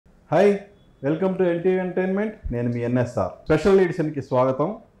Hi, welcome to NTV entertainment. నేను మీ NSR special ఎడిషన్కి స్వాగతం.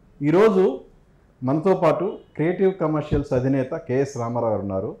 ఈరోజు మనతో పాటు క్రియేటివ్ కమర్షియల్స్ అధినేత K.S.Rama Rao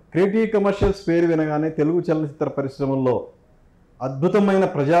ఉన్నారు. క్రియేటివ్ కమర్షియల్స్ పేరు వినగానే తెలుగు చలనచిత్ర పరిశ్రమల్లో అద్భుతమైన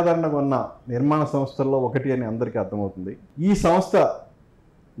ప్రజాదరణ ఉన్న నిర్మాణ సంస్థల్లో ఒకటి అని అందరికీ అర్థమవుతుంది. ఈ సంస్థ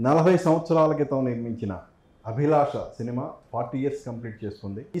 40 సంవత్సరాల క్రితం నిర్మించిన అభిలాష సినిమా 40 ఇయర్స్ కంప్లీట్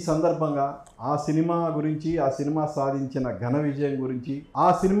చేసుకుంది. ఈ సందర్భంగా ఆ సినిమా గురించి, ఆ సినిమా సాధించిన ఘన విజయం గురించి, ఆ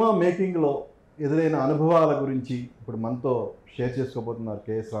సినిమా మేకింగ్లో ఎదురైన అనుభవాల గురించి ఇప్పుడు మనతో షేర్ చేసుకోబోతున్నారు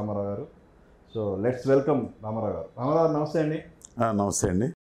K.S.Rama Rao గారు. సో లెట్స్ వెల్కమ్ రామారావు గారు. రామారావు గారు నమస్తే అండి. నమస్తే అండి,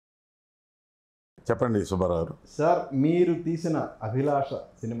 చెప్పండి సుబ్బారావు గారు. సార్, మీరు తీసిన అభిలాష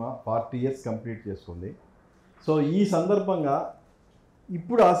సినిమా 40 ఇయర్స్ కంప్లీట్ చేసుకుంది. సో ఈ సందర్భంగా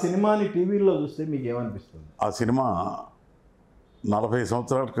ఇప్పుడు ఆ సినిమాని టీవీలో చూస్తే మీకు ఏమనిపిస్తుంది? ఆ సినిమా 40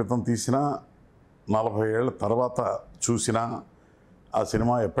 సంవత్సరాల క్రితం తీసిన, 40 ఏళ్ళ తర్వాత చూసిన ఆ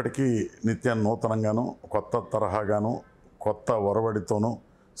సినిమా ఎప్పటికీ నిత్య నూతనంగాను, కొత్త తరహాగాను, కొత్త ఒరవడితోనూ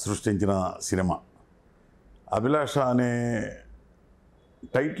సృష్టించిన సినిమా. అభిలాష అనే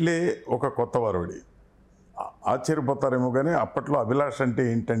టైటిలే ఒక కొత్త ఒరవడి. ఆశ్చర్యపోతారేమో కానీ అప్పట్లో అభిలాష అంటే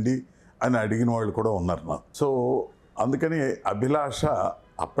ఏంటండి అని అడిగిన వాళ్ళు కూడా ఉన్నారు నాకు. సో అందుకని అభిలాష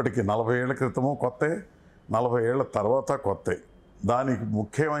అప్పటికి 40 ఏళ్ల క్రితము కొత్తే, 40 ఏళ్ల తర్వాత కొత్తే. దానికి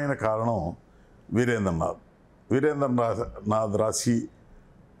ముఖ్యమైన కారణం వీరేంద్రనాథ్ రాసి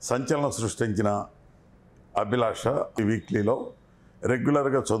సంచలనం సృష్టించిన అభిలాష ఈ వీక్లీలో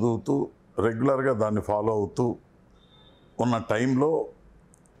రెగ్యులర్గా చదువుతూ, రెగ్యులర్గా దాన్ని ఫాలో అవుతూ ఉన్న టైంలో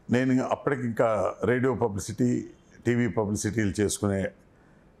నేను అప్పటికి ఇంకా రేడియో పబ్లిసిటీ, టీవీ పబ్లిసిటీలు చేసుకునే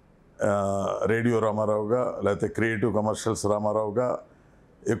రేడియో రామారావుగా, లేకపోతే క్రియేటివ్ కమర్షియల్స్ రామారావుగా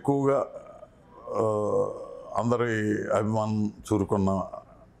ఎక్కువగా అందరి అభిమానం చూరుకున్న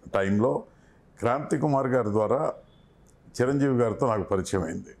టైంలో క్రాంతి కుమార్ గారి ద్వారా చిరంజీవి గారితో నాకు పరిచయం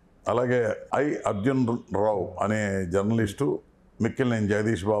అయింది. అలాగే అర్జున్ రావు అనే జర్నలిస్టు, మిక్కిలినేని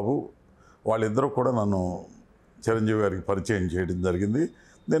జగదీష్ బాబు, వాళ్ళిద్దరూ కూడా నన్ను చిరంజీవి గారికి పరిచయం చేయడం జరిగింది.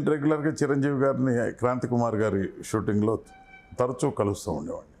 నేను రెగ్యులర్గా చిరంజీవి గారిని క్రాంతి కుమార్ గారి షూటింగ్లో తరచూ కలుస్తూ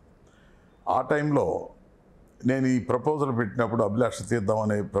ఉండేవాడిని. ఆ టైంలో నేను ఈ ప్రపోజల్ పెట్టినప్పుడు, అభిలాష తీద్దాం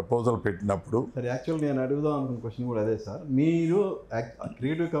అనే ప్రపోజల్ పెట్టినప్పుడు, సరే, యాక్చువల్ నేను అడుగుదాం అనుకున్న క్వశ్చన్ కూడా అదే సార్. మీరు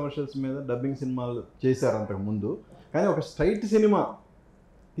క్రియేటివ్ కమర్షియల్స్ మీద డబ్బింగ్ సినిమాలు చేశారు అంతకు ముందు, కానీ ఒక స్ట్రైట్ సినిమా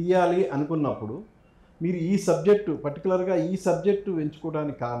తీయాలి అనుకున్నప్పుడు మీరు ఈ సబ్జెక్టు, పర్టికులర్గా ఈ సబ్జెక్టు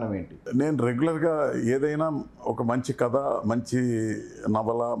ఎంచుకోవడానికి కారణం ఏంటి? నేను రెగ్యులర్గా ఏదైనా ఒక మంచి కథ, మంచి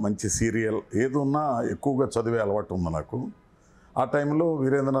నవల, మంచి సీరియల్ ఏది ఉన్నా ఎక్కువగా చదివే అలవాటు ఉంది నాకు. ఆ టైంలో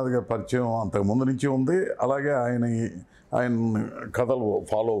వీరేంద్రనాథ్ గారి పరిచయం అంతకుముందు నుంచి ఉంది. అలాగే ఆయన కథలు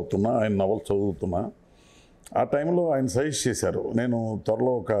ఫాలో అవుతున్నా, ఆయన నవలు చదువుతున్నా. ఆ టైంలో ఆయన సజెస్ట్ చేశారు, నేను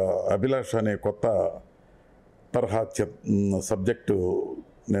త్వరలో ఒక అభిలాష అనే కొత్త తరహా సబ్జెక్టు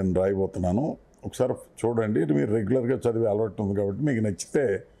నేను రాయబోతున్నాను, ఒకసారి చూడండి, మీరు రెగ్యులర్గా చదివే అలవాటు ఉంది కాబట్టి మీకు నచ్చితే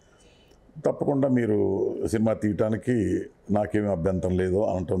తప్పకుండా మీరు సినిమా తీయటానికి నాకేమీ అభ్యంతరం లేదు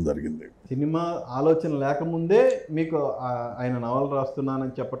అనటం జరిగింది. సినిమా ఆలోచన లేకముందే మీకు ఆయన నవలు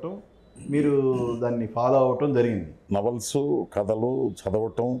రాస్తున్నానని చెప్పటం, మీరు దాన్ని ఫాలో అవ్వటం జరిగింది. నవల్స్, కథలు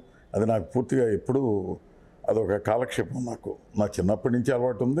చదవటం అది నాకు పూర్తిగా ఎప్పుడూ అదొక కాలక్షేపం. నా చిన్నప్పటి నుంచి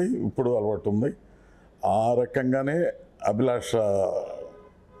అలవాటు ఉంది, ఇప్పుడు అలవాటు ఉంది. ఆ రకంగానే అభిలాష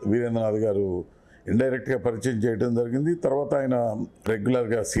వీరేంద్రనాథ్ గారు ఇండైరెక్ట్గా పరిచయం చేయడం జరిగింది. తర్వాత ఆయన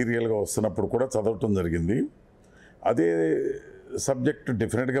రెగ్యులర్గా సీరియల్గా వస్తున్నప్పుడు కూడా చదవటం జరిగింది. అదే సబ్జెక్ట్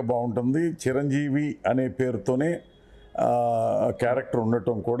డెఫినెట్గా బాగుంటుంది. చిరంజీవి అనే పేరుతోనే క్యారెక్టర్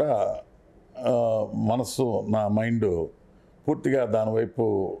ఉండటం కూడా మనసు, నా మైండ్ పూర్తిగా దానివైపు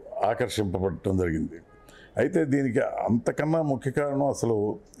ఆకర్షింపబడటం జరిగింది. అయితే దీనికి అంతకన్నా ముఖ్య కారణం, అసలు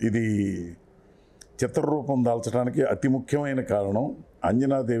ఇది చిత్రరూపం దాల్చడానికి అతి ముఖ్యమైన కారణం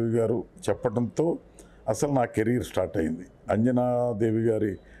అంజనాదేవి గారు చెప్పడంతో అసలు నా కెరీర్ స్టార్ట్ అయింది. అంజనాదేవి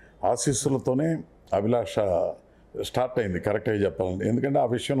గారి ఆశీస్సులతోనే అభిలాష స్టార్ట్ అయింది కరెక్ట్గా చెప్పాలంటే. ఎందుకంటే ఆ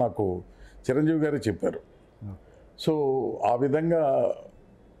విషయం నాకు చిరంజీవి గారే చెప్పారు. సో ఆ విధంగా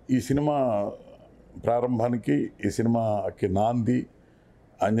ఈ సినిమా ప్రారంభానికి, ఈ సినిమాకి నాంది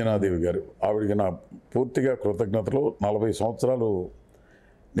అంజనాదేవి గారు. ఆవిడికి నా పూర్తిగా కృతజ్ఞతలు. 40 సంవత్సరాలు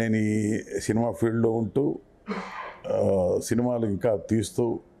నేను ఈ సినిమా ఫీల్డ్లో ఉంటూ సినిమాలు ఇంకా తీస్తూ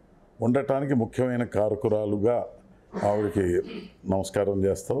ఉండటానికి ముఖ్యమైన కారకురాలుగా ఆవిడకి నమస్కారం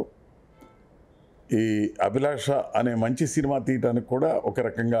చేస్తాం. ఈ అభిలాష అనే మంచి సినిమా తీయటానికి కూడా ఒక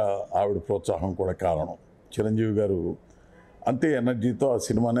రకంగా ఆవిడ ప్రోత్సాహం కూడా కారణం. చిరంజీవి గారు అంతే ఎనర్జీతో ఆ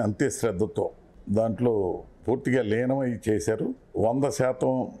సినిమాని, అంతే శ్రద్ధతో దాంట్లో పూర్తిగా లీనమై చేశారు.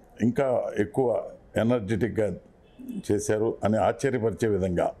 100% ఇంకా ఎక్కువ ఎనర్జెటిక్గా చేశారు అని ఆశ్చర్యపరిచే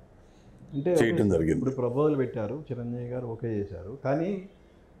విధంగా చేయటం జరిగింది. ఇప్పుడు ప్రపోజల్ పెట్టారు, చిరంజీవి గారు ఓకే చేశారు, కానీ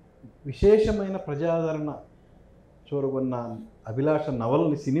విశేషమైన ప్రజాదరణ చూరగొన్న అభిలాష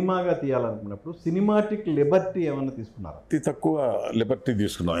నవలని సినిమాగా తీయాలనుకున్నప్పుడు సినిమాటిక్ లిబర్టీ ఏమన్నా తీసుకున్నారా? అతి తక్కువ లిబర్టీ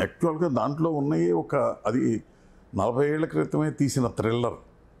తీసుకున్నాం. యాక్చువల్గా దాంట్లో ఉన్నాయి అది 40 ఏళ్ల క్రితమే తీసిన థ్రిల్లర్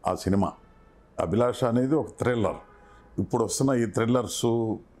ఆ సినిమా. అభిలాష అనేది ఒక థ్రిల్లర్. ఇప్పుడు వస్తున్న ఈ థ్రిల్లర్స్,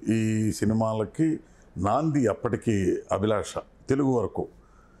 ఈ సినిమాలకి నాంది అప్పటికి అభిలాష తెలుగు వరకు.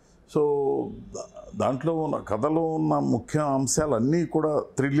 సో దాంట్లో ఉన్న కథలో ఉన్న ముఖ్య అంశాలు అన్నీ కూడా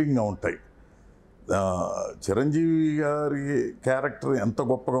థ్రిల్లింగ్గా ఉంటాయి. చిరంజీవి గారి క్యారెక్టర్ ఎంత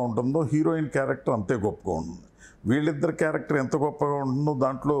గొప్పగా ఉంటుందో హీరోయిన్ క్యారెక్టర్ అంతే గొప్పగా ఉంటుంది. వీళ్ళిద్దరి క్యారెక్టర్ ఎంత గొప్పగా ఉంటుందో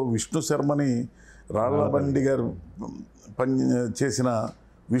దాంట్లో విష్ణు శర్మని రాళ్లబండి గారు చేసిన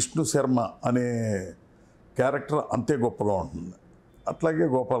విష్ణు శర్మ అనే క్యారెక్టర్ అంతే గొప్పగా ఉంటుంది. అట్లాగే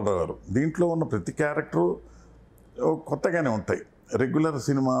గోపాలరావు గారు దీంట్లో ఉన్న ప్రతి క్యారెక్టరు కొత్తగానే ఉంటాయి. రెగ్యులర్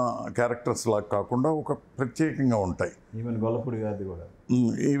సినిమా క్యారెక్టర్స్ లాగా కాకుండా ఒక ప్రత్యేకంగా ఉంటాయి. ఈవెన్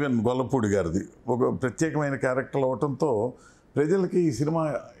గొల్లపూడి గారిది ఒక ప్రత్యేకమైన క్యారెక్టర్లు అవటంతో ప్రజలకి ఈ సినిమా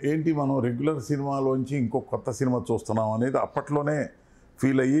ఏంటి, మనం రెగ్యులర్ సినిమాలోంచి ఇంకో కొత్త సినిమా చూస్తున్నాం అనేది అప్పట్లోనే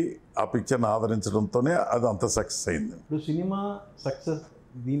ఫీల్ అయ్యి ఆ పిక్చర్ని ఆదరించడంతోనే అది అంత సక్సెస్ అయింది. ఇప్పుడు సినిమా సక్సెస్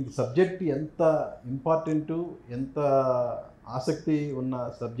దీనికి సబ్జెక్ట్ ఎంత ఇంపార్టెంటు, ఎంత ఆసక్తి ఉన్న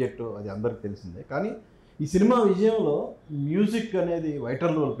సబ్జెక్టు అది అందరికి తెలిసిందే. కానీ ఈ సినిమా విజయంలో మ్యూజిక్ అనేది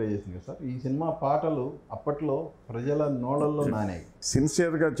వైటల్ రోల్ ప్లే చేసింది కదా సార్. ఈ సినిమా పాటలు అప్పట్లో ప్రజల నోళ్ళల్లో నానాయి.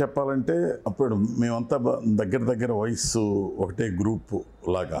 సిన్సియర్గా చెప్పాలంటే అప్పుడు మేమంతా దగ్గర వయస్సు ఒకటే గ్రూప్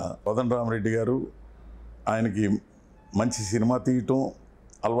లాగా. కోదండరామరెడ్డి గారు ఆయనకి మంచి సినిమా తీయటం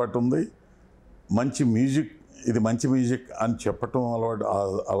అలవాటు ఉంది, మంచి మ్యూజిక్, ఇది మంచి మ్యూజిక్ అని చెప్పటం అలవాటు,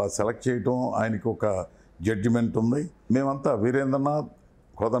 అలా సెలెక్ట్ చేయటం ఆయనకి ఒక జడ్జిమెంట్ ఉంది. మేమంతా వీరేంద్రనాథ్,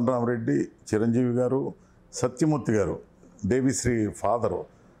 కోదండరామరెడ్డి, చిరంజీవి గారు, సత్యమూర్తి గారు, దేవిశ్రీ ఫాదరు,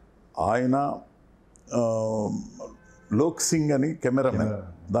 ఆయన లోక్ సింగ్ అని కెమెరామెన్,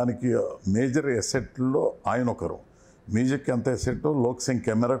 దానికి మేజర్ ఎసెట్లో ఆయన ఒకరు. మ్యూజిక్ ఎంత ఎసెట్, లోక్ సింగ్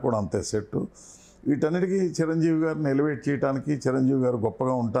కెమెరా కూడా అంత ఎసెట్. వీటన్నిటికీ చిరంజీవి గారిని ఎలివేట్ చేయడానికి, చిరంజీవి గారు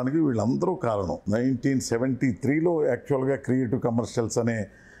గొప్పగా ఉండటానికి వీళ్ళందరూ కారణం. 1973లో యాక్చువల్గా క్రియేటివ్ కమర్షియల్స్ అనే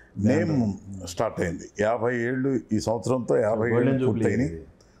నేమ్ స్టార్ట్ అయింది. 50 ఏళ్ళు ఈ సంవత్సరంతో 50 ఏళ్ళు పూర్తయినాయి.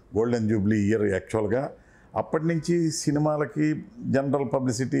 గోల్డెన్ జూబ్లీ ఇయర్ యాక్చువల్గా. అప్పటి నుంచి సినిమాలకి జనరల్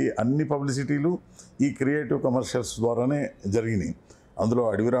పబ్లిసిటీ, అన్ని పబ్లిసిటీలు ఈ క్రియేటివ్ కమర్షియల్స్ ద్వారానే జరిగినాయి. అందులో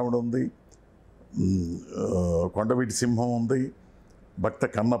అడవిరాముడు ఉంది, కొండవీటి సింహం ఉంది, భక్త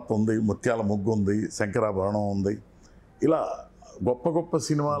కన్నప్ప ఉంది, ముత్యాల ముగ్గు ఉంది, శంకరాభరణం ఉంది. ఇలా గొప్ప గొప్ప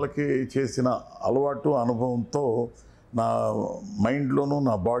సినిమాలకి చేసిన అలవాటు, అనుభవంతో నా మైండ్లోనూ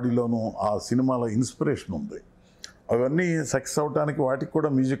నా బాడీలోనూ ఆ సినిమాల ఇన్స్పిరేషన్ ఉంది. అవన్నీ సక్సెస్ అవడానికి వాటికి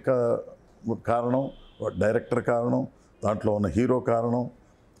కూడా మ్యూజిక్ కారణం, డైరెక్టర్ కారణం, దాంట్లో ఉన్న హీరో కారణం,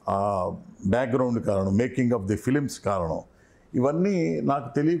 ఆ బ్యాక్గ్రౌండ్ కారణం, మేకింగ్ ఆఫ్ ది ఫిలిమ్స్ కారణం. ఇవన్నీ నాకు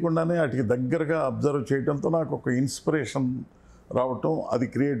తెలియకుండానే వాటికి దగ్గరగా అబ్జర్వ్ చేయడంతో నాకు ఒక ఇన్స్పిరేషన్ రావటం, అది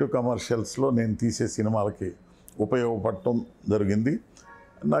క్రియేటివ్ కమర్షియల్స్లో నేను తీసే సినిమాలకి ఉపయోగపడటం జరిగింది.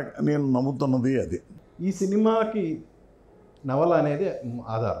 నేను నమ్ముతున్నది అది. ఈ సినిమాకి నవల అనేది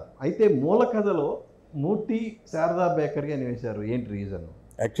ఆధారం అయితే మూల కథలో మూర్తి శారదా బేకరీ అని వేశారు. ఏంటి రీజన్?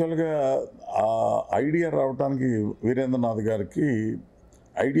 యాక్చువల్గా ఆ ఐడియా రావడానికి వీరేంద్రనాథ్ గారికి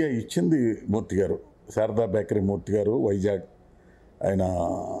ఐడియా ఇచ్చింది మూర్తి గారు. శారదా బేకరీ మూర్తి గారు వైజాగ్, ఆయన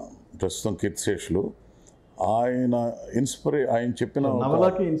ప్రస్తుతం కీర్తిశేషులు. ఆయన చెప్పిన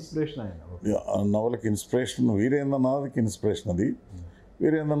నవలకి ఇన్స్పిరేషన్ వీరేంద్రనాథ్కి ఇన్స్పిరేషన్ అది.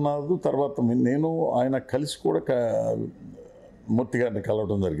 వీరేంద్రనాథ్ తర్వాత నేను ఆయన కలిసి కూడా మూర్తి గారిని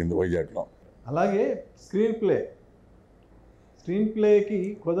కలవడం జరిగింది వైజాగ్లో. అలాగే స్క్రీన్ ప్లేకి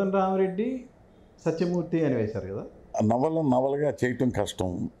కోదండరామరెడ్డి, సత్యమూర్తి అని వేశారు కదా. నవలగా చేయటం కష్టం.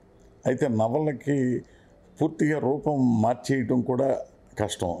 అయితే నవలకి పూర్తిగా రూపం మార్చేయటం కూడా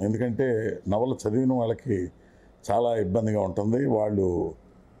కష్టం. ఎందుకంటే నవల చదివిన వాళ్ళకి చాలా ఇబ్బందిగా ఉంటుంది. వాళ్ళు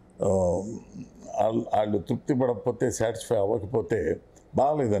తృప్తి పడకపోతే, సాటిస్ఫై అవ్వకపోతే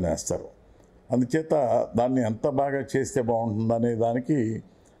బాగాలేదని వేస్తారు. అందుచేత దాన్ని ఎంత బాగా చేస్తే బాగుంటుందనే దానికి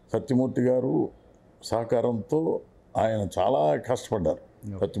సత్యమూర్తి గారు సహకారంతో ఆయన చాలా కష్టపడ్డారు.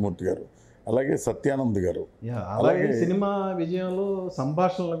 సత్యమూర్తి గారు, అలాగే సత్యానంద్ గారు, అలాగే సినిమా విజయంలో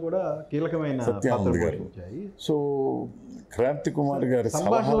సంభాషణలు కూడా కీలకమైన సత్యానంద్ గారు. సో క్రాంతి కుమార్ గారి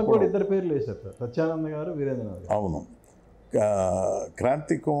సంభాషణలు కూడా ఇద్దరు పేర్లు వేశారు సార్, సత్యానంద్ గారు, వీరేంద్రనాథ్ గారు. అవును,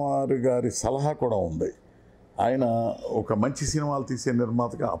 క్రాంతి కుమార్ గారి సలహా కూడా ఉంది. ఆయన ఒక మంచి సినిమాలు తీసే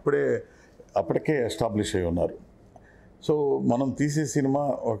నిర్మాతగా అప్పటికే ఎస్టాబ్లిష్ అయి ఉన్నారు. సో మనం తీసే సినిమా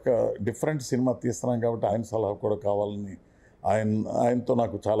ఒక డిఫరెంట్ సినిమా తీస్తున్నాం కాబట్టి ఆయన సలహా కూడా కావాలని ఆయనతో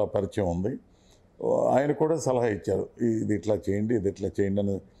నాకు చాలా పరిచయం ఉంది. ఆయన కూడా సలహా ఇచ్చారు, ఇది ఇట్లా చేయండి, ఇది ఇట్లా చేయండి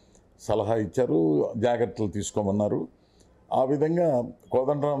అని సలహా ఇచ్చారు. జాగ్రత్తలు తీసుకోమన్నారు. ఆ విధంగా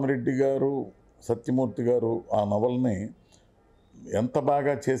కోదండరామరెడ్డి గారు, సత్యమూర్తి గారు ఆ నవల్ని ఎంత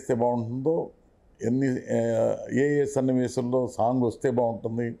బాగా చేస్తే బాగుంటుందో, ఎన్ని ఏ ఏ సన్నివేశంలో సాంగ్ వస్తే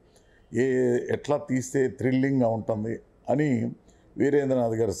బాగుంటుంది, ఏ ఎట్లా తీస్తే థ్రిల్లింగ్గా ఉంటుంది అని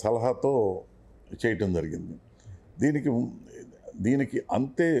వీరేంద్రనాథ్ గారి సలహాతో చేయటం జరిగింది. దీనికి దీనికి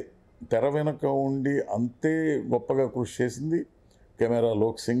అంతే తెర వెనుక ఉండి అంతే గొప్పగా కృషి చేసింది కెమెరా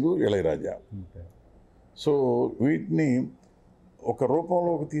లోక్ సింగ్, ఇళయరాజా. సో వీటిని ఒక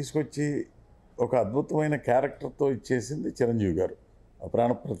రూపంలోకి తీసుకొచ్చి ఒక అద్భుతమైన క్యారెక్టర్తో ఇచ్చేసింది చిరంజీవి గారు.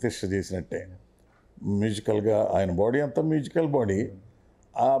 ప్రాణ ప్రతిష్ఠ చేసినట్టే. మ్యూజికల్గా ఆయన బాడీ అంతా మ్యూజికల్ బాడీ.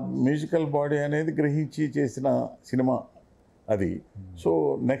 ఆ మ్యూజికల్ బాడీ అనేది గ్రహించి చేసిన సినిమా అది. సో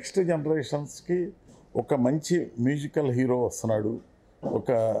నెక్స్ట్ జనరేషన్స్కి ఒక మంచి మ్యూజికల్ హీరో వస్తున్నాడు,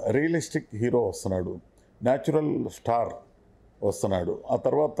 ఒక రియలిస్టిక్ హీరో వస్తున్నాడు, న్యాచురల్ స్టార్ వస్తున్నాడు. ఆ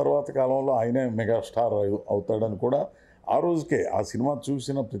తర్వాత కాలంలో ఆయనే మెగా స్టార్ అవుతాడని కూడా ఆ రోజుకే ఆ సినిమా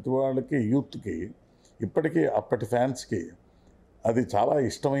చూసిన ప్రతి వాళ్ళకి, యూత్కి, ఇప్పటికీ అప్పటి ఫ్యాన్స్కి అది చాలా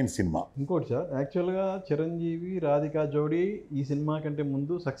ఇష్టమైన సినిమా. ఇంకోటి సార్, యాక్చువల్గా చిరంజీవి రాధికా జోడీ ఈ సినిమా కంటే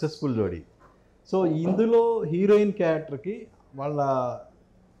ముందు సక్సెస్ఫుల్ జోడీ. సో ఇందులో హీరోయిన్ క్యారెక్టర్కి వాళ్ళ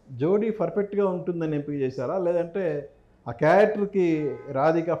జోడీ పర్ఫెక్ట్గా ఉంటుందని ఎంపిక చేశారా, లేదంటే ఆ క్యారెక్టర్కి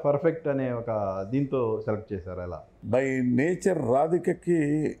రాధిక పర్ఫెక్ట్ అనే ఒక దీంతో సెలెక్ట్ చేశారా? ఎలా? బై నేచర్ రాధికకి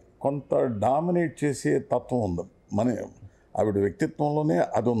కొంత డామినేట్ చేసే తత్వం ఉంది. ఆవిడ వ్యక్తిత్వంలోనే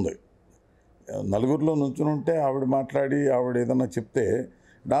అది ఉంది. నలుగురిలో నుంచుని ఉంటే ఆవిడ మాట్లాడి ఆవిడ ఏదన్నా చెప్తే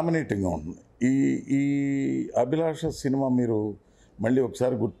డామినేటింగ్గా ఉంటుంది. ఈ అభిలాష సినిమా మీరు మళ్ళీ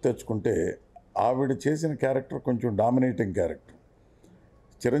ఒకసారి గుర్తు తెచ్చుకుంటే ఆవిడ చేసిన క్యారెక్టర్ కొంచెం డామినేటింగ్ క్యారెక్టర్.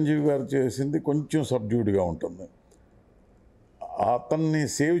 చిరంజీవి గారు చేసింది కొంచెం సబ్డ్యూడ్గా ఉంటుంది. అతన్ని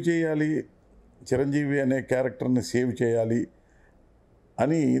సేవ్ చేయాలి, చిరంజీవి అనే క్యారెక్టర్ని సేవ్ చేయాలి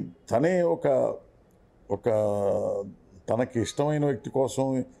అని తనే ఒక తనకి ఇష్టమైన వ్యక్తి కోసం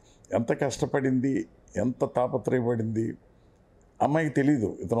ఎంత కష్టపడింది, ఎంత తాపత్రయపడింది అమ్మాయికి తెలీదు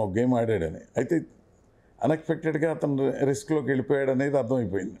ఇతను ఒక గేమ్ ఆడాడని. అయితే అన్ఎక్స్పెక్టెడ్గా అతను రిస్క్లోకి వెళ్ళిపోయాడు అనేది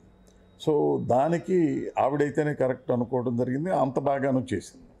అర్థమైపోయింది. సో దానికి ఆవిడైతేనే కరెక్ట్ అనుకోవడం జరిగింది. అంత బాగాను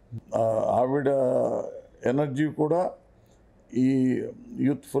చేసింది. ఆవిడ ఎనర్జీ కూడా, ఈ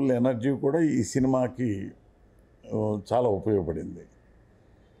యూత్ఫుల్ ఎనర్జీ కూడా ఈ సినిమాకి చాలా ఉపయోగపడింది.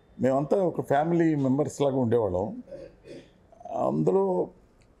 మేమంతా ఒక ఫ్యామిలీ మెంబర్స్ లాగా ఉండేవాళ్ళం. అందులో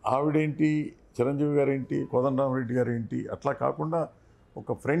ఆవిడేంటి, చిరంజీవి గారేంటి, కోదండరామరెడ్డి గారేంటి, అట్లా కాకుండా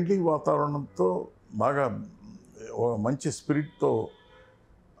ఒక ఫ్రెండ్లీ వాతావరణంతో బాగా మంచి స్పిరిట్తో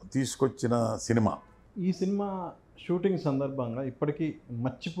తీసుకొచ్చిన సినిమా. ఈ సినిమా షూటింగ్ సందర్భంగా ఇప్పటికీ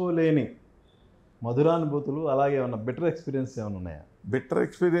మర్చిపోలేని మధురానుభూతులు, అలాగే ఏమన్నా బెటర్ ఎక్స్పీరియన్స్ ఏమైనా ఉన్నాయా? బెటర్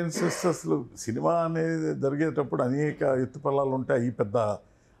ఎక్స్పీరియన్సెస్, అసలు సినిమా అనేది జరిగేటప్పుడు అనేక ఎత్తుపల్లాలు ఉంటాయి. ఈ పెద్ద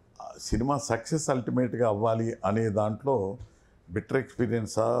సినిమా సక్సెస్ అల్టిమేట్గా అవ్వాలి అనే దాంట్లో బెటర్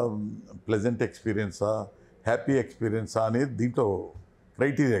ఎక్స్పీరియన్సా, ప్లెజెంట్ ఎక్స్పీరియన్సా, హ్యాపీ ఎక్స్పీరియన్సా అనేది దీంట్లో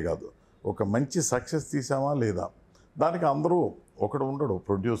క్రైటీరియా కాదు. ఒక మంచి సక్సెస్ తీసామా లేదా, దానికి అందరూ ఒకడు ఉండడు,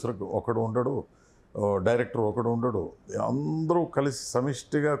 ప్రొడ్యూసర్ ఒకడు ఉండడు, డైరెక్టర్ ఒకడు ఉండడు, అందరూ కలిసి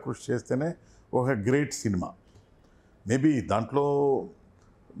సమిష్టిగా కృషి చేస్తేనే ఒక గ్రేట్ సినిమా. మేబీ దాంట్లో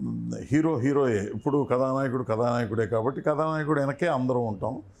హీరోయే, ఇప్పుడు కథానాయకుడే కాబట్టి కథానాయకుడు వెనకే అందరూ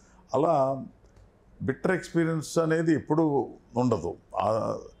ఉంటాం. అలా బిట్టర్ ఎక్స్పీరియన్స్ అనేది ఎప్పుడూ ఉండదు.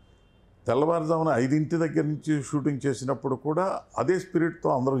 తెల్లవారుజామున 5 దగ్గర నుంచి షూటింగ్ చేసినప్పుడు కూడా అదే స్పిరిట్తో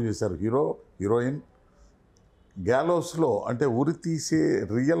అందరూ చేశారు. హీరోయిన్ గ్యాలోస్లో, అంటే ఉరి తీసే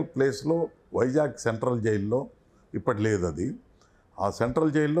రియల్ ప్లేస్లో, వైజాగ్ సెంట్రల్ జైల్లో, ఇప్పటి లేదు అది, ఆ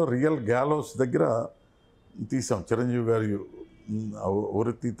సెంట్రల్ జైల్లో రియల్ గ్యాలోస్ దగ్గర తీసాం చిరంజీవి గారి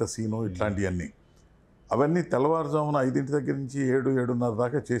ఉరితీత సీను, ఇట్లాంటివన్నీ. అవన్నీ తెల్లవారుజామున 5 దగ్గర నుంచి 7-7:30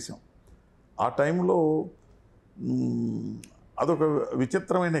 దాకా చేసాం. ఆ టైంలో అదొక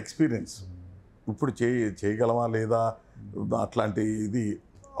విచిత్రమైన ఎక్స్పీరియన్స్. ఇప్పుడు చేయగలమా లేదా, అట్లాంటి ఇది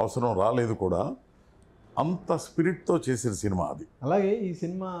అవసరం రాలేదు కూడా. అంత స్పిరిట్తో చేసిన సినిమా అది. అలాగే ఈ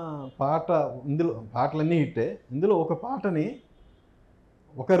సినిమా ఇందులో పాటలన్నీ హిట్టే. ఇందులో ఒక పాటని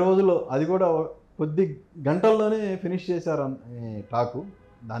ఒక రోజులో, అది కూడా కొద్ది గంటల్లోనే ఫినిష్ చేశారని టాకు,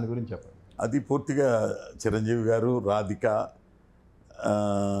 దాని గురించి చెప్పండి. అది పూర్తిగా చిరంజీవి గారు, రాధిక,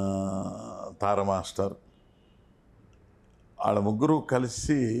 తార మాస్టర్, వాళ్ళ ముగ్గురు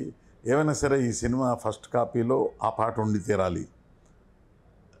కలిసి ఏమైనా సరే ఈ సినిమా ఫస్ట్ కాపీలో ఆ పాట ఉండి తీరాలి,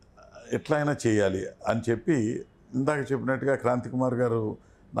 ఎట్లయినా చేయాలి అని చెప్పి, ఇందాక చెప్పినట్టుగా క్రాంతి కుమార్ గారు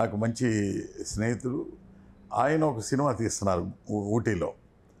నాకు మంచి స్నేహితుడు. ఆయన ఒక సినిమా తీస్తున్నారు ఊటీలో.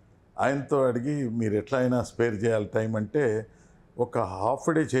 ఆయనతో అడిగి, మీరు ఎట్లయినా స్పేర్ చేయాలి టైం అంటే, ఒక హాఫ్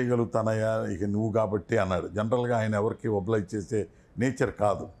డే చేయగలుగుతానయ్యా ఇక నువ్వు కాబట్టి అన్నాడు. జనరల్గా ఆయన ఎవరికి ఒబ్లైజ్ చేసే నేచర్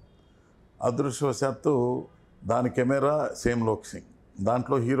కాదు. అదృష్టవశాత్తు దాని కెమెరా సేమ్ లోక్ సింగ్,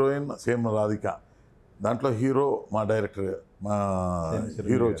 దాంట్లో హీరోయిన్ సేమ్ రాధిక, దాంట్లో హీరో మా డైరెక్టర్ మా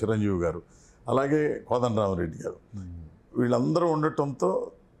హీరో చిరంజీవి గారు, అలాగే కోదండరామరెడ్డి గారు. వీళ్ళందరూ ఉండటంతో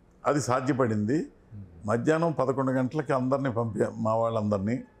అది సాధ్యపడింది. మధ్యాహ్నం 11 గంటలకి అందరినీ మా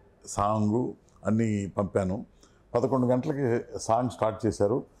వాళ్ళందరినీ సాంగు అన్నీ పంపాను. 11 గంటలకి సాంగ్ స్టార్ట్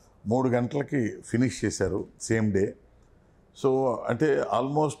చేశారు, 3 గంటలకి ఫినిష్ చేశారు సేమ్ డే. సో అంటే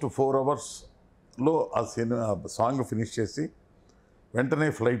ఆల్మోస్ట్ 4 అవర్స్లో ఆ సాంగ్ ఫినిష్ చేసి వెంటనే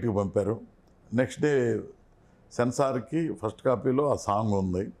ఫ్లైట్కి పంపారు. నెక్స్ట్ డే సెన్సార్కి ఫస్ట్ కాపీలో ఆ సాంగ్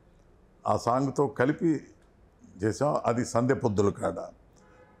ఉంది, ఆ సాంగ్తో కలిపి చేసాం. అది సంధ్య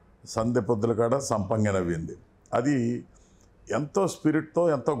పొద్దుల కాడ సంపంగి నవ్వింది. అది ఎంతో స్పిరిట్తో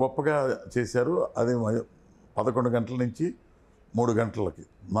ఎంతో గొప్పగా చేశారు. అది 11 గంటల నుంచి 3 గంటలకి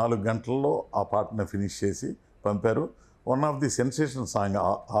 4 గంటల్లో ఆ పాటను ఫినిష్ చేసి పంపారు. One of the sensation song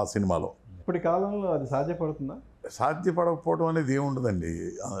ఆ సినిమాలో. ఇప్పటి కాలంలో అది సాధ్యపడుతుందా? సాధ్యపడకపోవడం అనేది ఏముండదండి.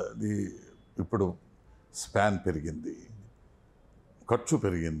 అది ఇప్పుడు స్పాన్ పెరిగింది, ఖర్చు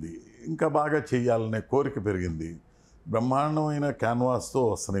పెరిగింది, ఇంకా బాగా చేయాలనే కోరిక పెరిగింది, బ్రహ్మాండమైన క్యాన్వాస్తో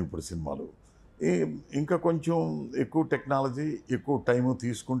వస్తున్నాయి ఇప్పుడు సినిమాలు. ఇంకా కొంచెం ఎక్కువ టెక్నాలజీ, ఎక్కువ టైము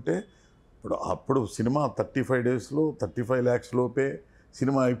తీసుకుంటే అప్పుడు సినిమా 35 డేస్లో 35 lakhs లోపే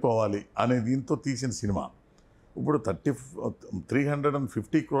సినిమా అయిపోవాలి అనే దీంతో తీసిన సినిమా ఇప్పుడు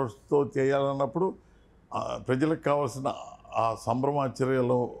 350 crores చేయాలన్నప్పుడు ప్రజలకు కావాల్సిన ఆ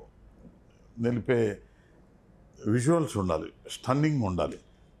సంభ్రమాచర్యలో నిలిపే విజువల్స్ ఉండాలి, స్టన్నింగ్ ఉండాలి.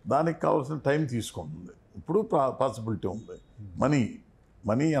 దానికి కావాల్సిన టైం తీసుకుంటుంది. ఇప్పుడు పాసిబిలిటీ ఉంది.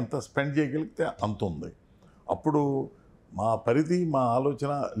 మనీ ఎంత స్పెండ్ చేయగలిగితే అంత ఉంది. అప్పుడు మా పరిధి, మా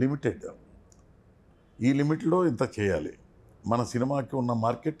ఆలోచన లిమిటెడ్. ఈ లిమిట్లో ఇంత చేయాలి, మన సినిమాకి ఉన్న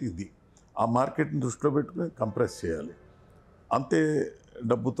మార్కెట్ ఇది, ఆ మార్కెట్ని దృష్టిలో పెట్టుకుని కంప్రెస్ చేయాలి, అంతే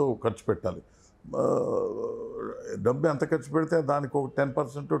డబ్బుతో ఖర్చు పెట్టాలి. డబ్బు ఎంత ఖర్చు పెడితే దానికి ఒక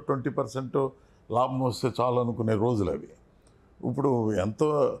 10% 20% లాభం వస్తే చాలు అనుకునే రోజులు అవి. ఇప్పుడు ఎంతో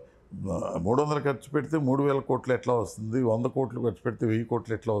 300 ఖర్చు పెడితే 3000 కోట్లు ఎట్లా వస్తుంది, 100 కోట్లు ఖర్చు పెడితే 1000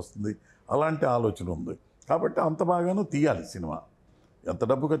 కోట్లు ఎట్లా వస్తుంది, అలాంటి ఆలోచన ఉంది. కాబట్టి అంత బాగానూ తీయాలి సినిమా. ఎంత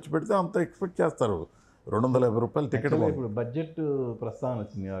డబ్బు ఖర్చు పెడితే అంత ఎక్స్పెక్ట్ చేస్తారు. 250 రూపాయలు టికెట్. ఇప్పుడు బడ్జెట్ ప్రస్తావన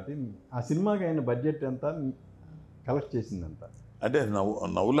వచ్చింది కాబట్టి ఆ సినిమాకి అయిన బడ్జెట్ ఎంత కలెక్ట్ చేసిందంత? అంటే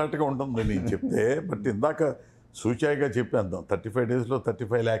నవ్వులాటగా ఉంటుంది నేను చెప్తే. బట్ ఇందాక సూచాయిగా చెప్పాను, 35 డేస్లో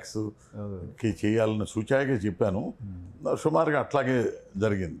 35 lakhsకి చేయాలని సూచాయిగా చెప్పాను. సుమారుగా అట్లాగే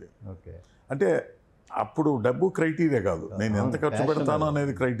జరిగింది. ఓకే. అంటే అప్పుడు డబ్బు క్రైటీరియా కాదు, నేను ఎంత ఖర్చు పెడతాను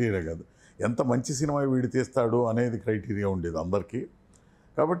అనేది క్రైటీరియా కాదు, ఎంత మంచి సినిమా వీడి తీస్తాడు అనేది క్రైటీరియా ఉండేది అందరికీ.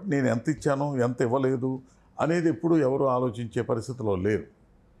 కాబట్టి నేను ఎంత ఇచ్చాను, ఎంత ఇవ్వలేదు అనేది ఎప్పుడు ఎవరు ఆలోచించే పరిస్థితిలో లేరు.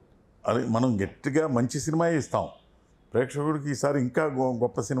 అది మనం గట్టిగా మంచి సినిమా ఇస్తాం, ప్రేక్షకుడికి ఈసారి ఇంకా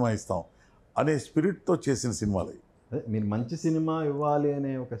గొప్ప సినిమా ఇస్తాం అనే స్పిరిట్తో చేసిన సినిమాలు. అదే మీరు మంచి సినిమా ఇవ్వాలి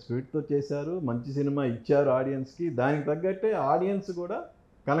అనే ఒక స్పిరిట్తో చేశారు, మంచి సినిమా ఇచ్చారు ఆడియన్స్కి. దానికి తగ్గట్టే ఆడియన్స్ కూడా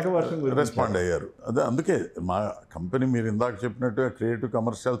కనకవర్షం రెస్పాండ్ అయ్యారు. అదే అందుకే మా కంపెనీ మీరు ఇందాక చెప్పినట్టుగా క్రియేటివ్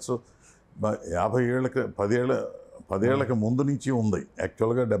కమర్షియల్స్ 50 ఏళ్ళకి 10 ఏళ్ళకి ముందు నుంచి ఉంది.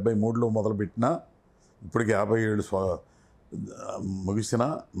 యాక్చువల్గా 73లో మొదలుపెట్టినా ఇప్పటికి 50 ఏళ్ళు ముగిసిన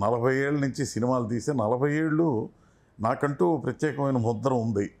 40 ఏళ్ళ నుంచి సినిమాలు తీసే 40 ఏళ్ళు నాకంటూ ప్రత్యేకమైన ముద్ర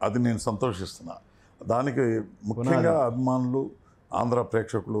ఉంది. అది నేను సంతోషిస్తున్నా. దానికి ముఖ్యంగా అభిమానులు, ఆంధ్ర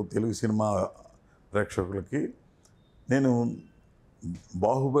ప్రేక్షకులు, తెలుగు సినిమా ప్రేక్షకులకి నేను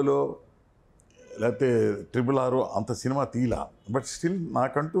బాహుబలిలో లేకపోతే RRR అంత సినిమా తీలా, బట్ స్టిల్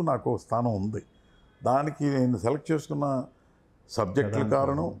నాకు స్థానం ఉంది. దానికి నేను సెలెక్ట్ చేసుకున్న సబ్జెక్టుల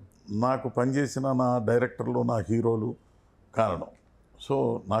కారణం, నాకు పనిచేసిన నా డైరెక్టర్లు, నా హీరోలు కారణం. సో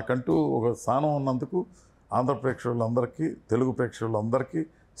నాకంటూ ఒక స్థానం ఉన్నందుకు ఆంధ్ర ప్రేక్షకులందరికీ, తెలుగు ప్రేక్షకులందరికీ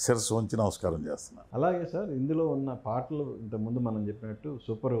శిరస్సు వంచి నమస్కారం చేస్తున్నాను. అలాగే సార్, ఇందులో ఉన్న పాటలు ఇంతకుముందు మనం చెప్పినట్టు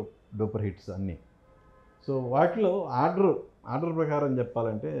సూపర్ డూపర్ హిట్స్ అన్నీ. సో వాటిలో ఆర్డర్ ప్రకారం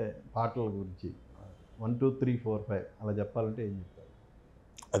చెప్పాలంటే పాటల గురించి 1 2 3 4 5 అలా చెప్పాలంటే ఏం చెప్తారు?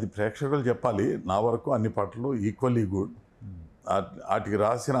 అది ప్రేక్షకులు చెప్పాలి. నా వరకు అన్ని పాటలు ఈక్వల్లీ గుడ్. వాటికి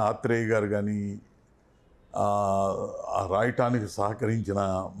రాసిన ఆత్రేయ గారు కానీ, రాయటానికి సహకరించిన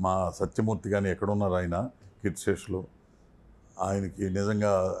మా సత్యమూర్తి కానీ ఎక్కడున్నారు ఆయన కిడ్సేష్లో, ఆయనకి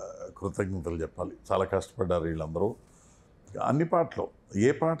నిజంగా కృతజ్ఞతలు చెప్పాలి. చాలా కష్టపడ్డారు వీళ్ళందరూ. అన్ని పాటలు ఏ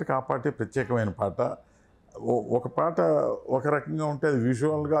పాటకి ఆ పాటే ప్రత్యేకమైన పాట. ఒక పాట ఒక రకంగా ఉంటే అది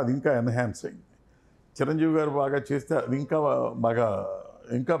విజువల్గా అది ఇంకా ఎన్హాన్స్ అయింది. చిరంజీవి గారు బాగా చేస్తే అది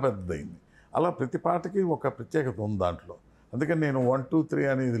ఇంకా పెద్దదైంది. అలా ప్రతి పాటకి ఒక ప్రత్యేకత ఉంది దాంట్లో. అందుకని నేను 1 2 3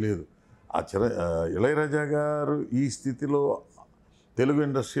 అనేది లేదు. ఇళయరాజా గారు ఈ స్థితిలో తెలుగు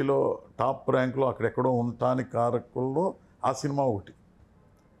ఇండస్ట్రీలో టాప్ ర్యాంక్లో అక్కడెక్కడో ఉండటానికి కారకుల్లో ఆ సినిమా ఒకటి.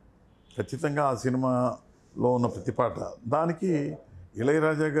 ఖచ్చితంగా ఆ సినిమా లో ఉన్న ప్రతి పాట దానికి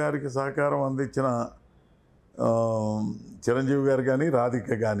ఇళయరాజా గారికి సహకారం అందించిన ఆ, చిరంజీవి గారు కానీ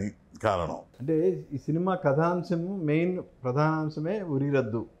రాధిక కానీ కారణం. అంటే ఈ సినిమా కథాంశం మెయిన్ ప్రధానాంశమే ఉరి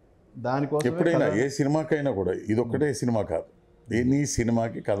రద్దు. దానికోసం ఎప్పుడైనా ఏ సినిమాకైనా కూడా ఇదొక్కటే సినిమా కాదు, ఎనీ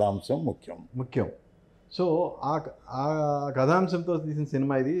సినిమాకి కథాంశం ముఖ్యం. సో ఆ కథాంశంతో తీసిన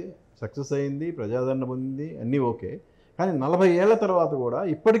సినిమా ఇది సక్సెస్ అయింది, ప్రజాదరణ పొందింది, అన్నీ ఓకే. కానీ 40 ఏళ్ల తర్వాత కూడా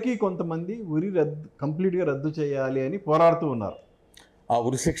ఇప్పటికీ కొంతమంది ఉరి కంప్లీట్గా రద్దు చేయాలి అని పోరాడుతూ ఉన్నారు. ఆ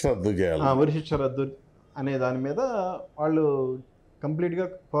ఉరిశిక్ష రద్దు చేయాలి, ఉరి శిక్ష రద్దు అనే దాని మీద వాళ్ళు కంప్లీట్గా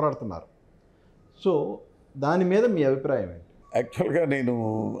పోరాడుతున్నారు. సో దాని మీద మీ అభిప్రాయం ఏంటి? యాక్చువల్గా నేను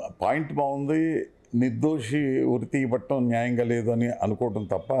పాయింట్ బాగుంది, నిర్దోషి ఉరి తీయబట్టం న్యాయంగా లేదు అని అనుకోవటం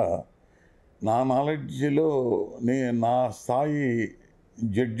తప్ప నా నాలెడ్జ్లో నా స్థాయి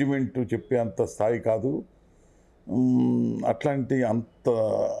జడ్జిమెంట్ చెప్పే అంత స్థాయి కాదు. అట్లాంటి అంత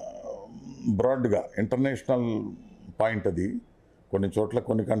బ్రాడ్గా ఇంటర్నేషనల్ పాయింట్ అది. కొన్ని చోట్ల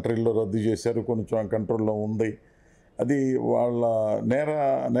కొన్ని కంట్రీల్లో రద్దు చేశారు, కొన్ని కంట్రీల్లో ఉంది. అది వాళ్ళ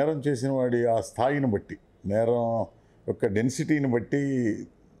నేరం చేసిన వాడి ఆ స్థాయిని బట్టి, నేరం యొక్క డెన్సిటీని బట్టి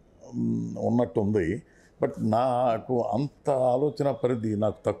ఉన్నట్టుంది. బట్ నాకు అంత ఆలోచన పరిధి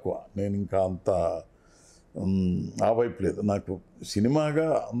నాకు తక్కువ. నేను ఇంకా అంత ఆ వైపు లేదు. నాకు సినిమాగా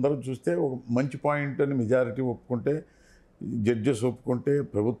అందరూ చూస్తే ఒక మంచి పాయింట్ అని మెజారిటీ ఒప్పుకుంటే, జడ్జెస్ ఒప్పుకుంటే,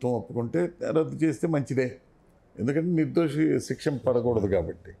 ప్రభుత్వం ఒప్పుకుంటే రద్దు చేస్తే మంచిదే. ఎందుకంటే నిర్దోషి శిక్ష పడకూడదు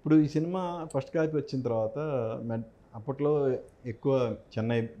కాబట్టి. ఇప్పుడు ఈ సినిమా ఫస్ట్ కాపీ వచ్చిన తర్వాత అప్పట్లో ఎక్కువ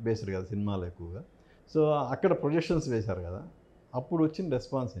చెన్నై బేస్డ్ కదా సినిమాలు ఎక్కువగా. సో అక్కడ ప్రొజెక్షన్స్ వేశారు కదా, అప్పుడు వచ్చిన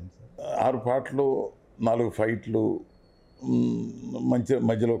రెస్పాన్స్ ఏంటి సార్? 6 పాటలు, 4 ఫైట్లు,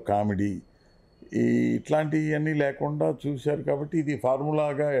 మధ్యలో కామెడీ, ఇట్లాంటివన్నీ లేకుండా చూశారు కాబట్టి ఇది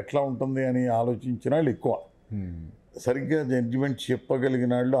ఫార్ములాగా ఎట్లా ఉంటుంది అని ఆలోచించిన వాళ్ళు ఎక్కువ. సరిగ్గా జడ్జిమెంట్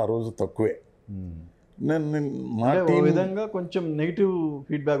చెప్పగలిగిన వాళ్ళు ఆ రోజు తక్కువే. విధంగా కొంచెం నెగిటివ్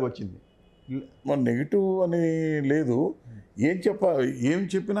ఫీడ్బ్యాక్ వచ్చింది. నెగిటివ్ అని లేదు, ఏం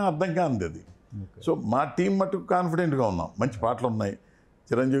చెప్పినా అర్థం కానిది అది. సో మా టీం మటుకు కాన్ఫిడెంట్గా ఉన్నాం. మంచి పాటలు ఉన్నాయి.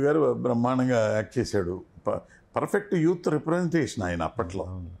 చిరంజీవి గారు బ్రహ్మాండంగా యాక్ట్ చేశాడు. పర్ఫెక్ట్ యూత్ రిప్రజెంటేషన్ ఆయన అప్పట్లో.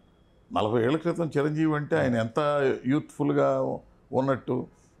 40 ఏళ్ల క్రితం చిరంజీవి అంటే ఆయన ఎంత యూత్ఫుల్గా ఉన్నట్టు.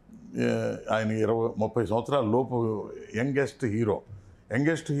 ఆయన 20-30 సంవత్సరాల లోపు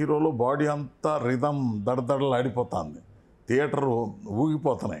యంగెస్ట్ హీరోలో బాడీ అంతా రిథమ్ దడదడలు ఆడిపోతుంది, థియేటర్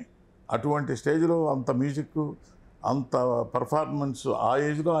ఊగిపోతున్నాయి. అటువంటి స్టేజ్లో అంత మ్యూజిక్, అంత పర్ఫార్మెన్స్, ఆ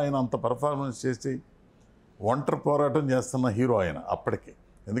ఏజ్లో ఆయన అంత పర్ఫార్మెన్స్ చేసి ఒంటరి పోరాటం చేస్తున్న హీరో ఆయన అప్పటికి.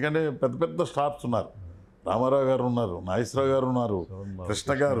 ఎందుకంటే పెద్ద పెద్ద స్టార్స్ ఉన్నారు. రామారావు గారు ఉన్నారు, నాగేశ్వరరావు గారు ఉన్నారు,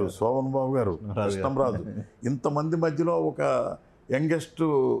 కృష్ణ గారు, శోభన్ బాబు గారు, కృష్ణంరాజు, ఇంతమంది మధ్యలో ఒక యంగెస్ట్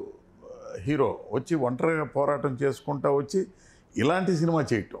హీరో వచ్చి ఒంటరిగా పోరాటం చేసుకుంటా వచ్చి ఇలాంటి సినిమా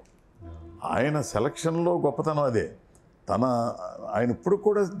చేయటం, ఆయన సెలక్షన్లో గొప్పతనం అదే. ఆయన ఇప్పుడు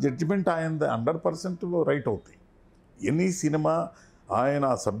కూడా జడ్జిమెంట్ ఆయనది 100% రైట్ అవుతాయి. ఎనీ సినిమా ఆయన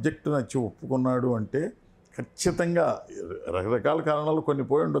సబ్జెక్టు నచ్చి ఒప్పుకున్నాడు అంటే ఖచ్చితంగా, రకరకాల కారణాలు కొన్ని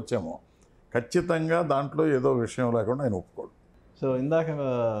పోయి ఉండొచ్చేమో, ఖచ్చితంగా దాంట్లో ఏదో విషయం లేకుండా ఆయన ఒప్పుకోడు. సో ఇందాక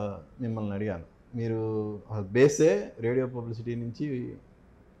మిమ్మల్ని అడిగాను, మీరు బేసే రేడియో పబ్లిసిటీ నుంచి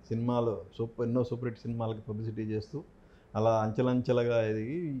సినిమాలు ఎన్నో సూపర్ హిట్ సినిమాలకి పబ్లిసిటీ చేస్తూ అలా అంచెలంచెలుగా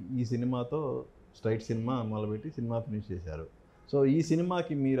ఎదిగి ఈ సినిమాతో స్ట్రైట్ సినిమా మొదలుపెట్టి సినిమా ఫినిష్ చేశారు. సో ఈ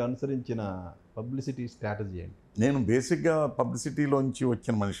సినిమాకి మీరు అనుసరించిన పబ్లిసిటీ స్ట్రాటజీ ఏంటి? నేను బేసిక్గా పబ్లిసిటీలోంచి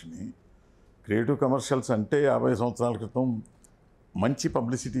వచ్చిన మనిషిని. క్రియేటివ్ కమర్షియల్స్ అంటే 50 సంవత్సరాల క్రితం మంచి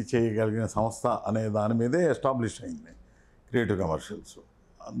పబ్లిసిటీ చేయగలిగిన సంస్థ అనే దాని మీదే ఎస్టాబ్లిష్ అయింది క్రియేటివ్ కమర్షియల్స్.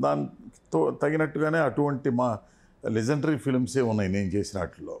 దానితో తగినట్టుగానే అటువంటి మా లెజెండరీ ఫిలిమ్సే ఉన్నాయి నేను చేసిన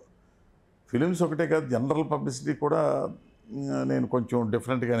వాటిలో. ఫిలిమ్స్ ఒకటే కాదు, జనరల్ పబ్లిసిటీ కూడా నేను కొంచెం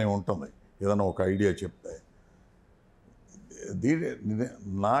డిఫరెంట్గానే ఉంటుంది. ఏదైనా ఒక ఐడియా చెప్తే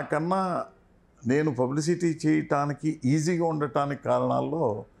నాకన్నా నేను పబ్లిసిటీ చేయటానికి ఈజీగా ఉండటానికి కారణాల్లో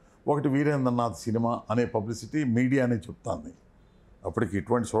ఒకటి వీరేంద్రనాథ్ సినిమా అనే పబ్లిసిటీ మీడియానే చెప్తాను. అప్పటికి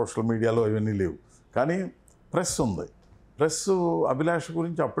ఇటువంటి సోషల్ మీడియాలో ఇవన్నీ లేవు, కానీ ప్రెస్ ఉంది. ప్రెస్ అభిలాష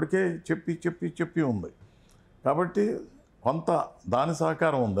గురించి అప్పటికే చెప్పి ఉంది. కాబట్టి కొంత దాని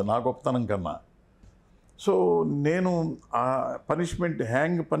సహకారం ఉంది నా గొప్పతనం కన్నా. సో నేను ఆ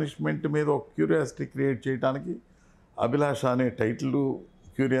హ్యాంగ్ పనిష్మెంట్ మీద ఒక క్యూరియాసిటీ క్రియేట్ చేయడానికి అభిలాష అనే టైటిల్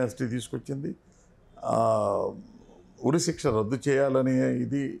క్యూరియాసిటీ తీసుకొచ్చింది. ఉరిశిక్ష రద్దు చేయాలనే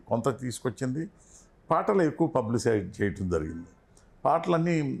ఇది కొంత తీసుకొచ్చింది. పాటలు ఎక్కువ పబ్లిసైజ్ చేయటం జరిగింది.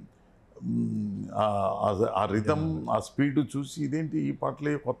 పాటలన్నీ ఆ రిథమ్, ఆ స్పీడు చూసి ఇదేంటి ఈ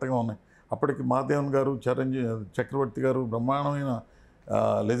పాటలే కొత్తగా ఉన్నాయి. అప్పటికి మాదేవన్ గారు, చక్రవర్తి గారు బ్రహ్మాండమైన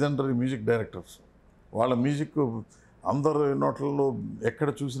లెజెండరీ మ్యూజిక్ డైరెక్టర్స్. వాళ్ళ మ్యూజిక్ అందరు నోట్లలో ఎక్కడ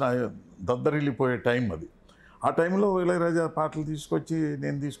చూసినా దద్దరిల్లిపోయే టైం అది. ఆ టైంలో ఇళయరాజా పాటలు తీసుకొచ్చి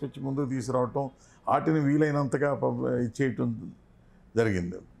నేను తీసుకొచ్చి ముందుకు తీసుకురావటం, వాటిని వీలైనంతగా ఇచ్చేయటం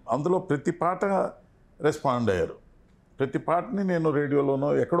జరిగింది. అందులో ప్రతి పాట రెస్పాండ్ అయ్యారు. ప్రతి పాటని నేను రేడియోలోనో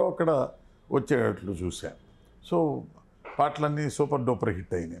ఎక్కడో అక్కడ వచ్చేటట్లు చూశాను. సో పాటలన్నీ సూపర్ డూపర్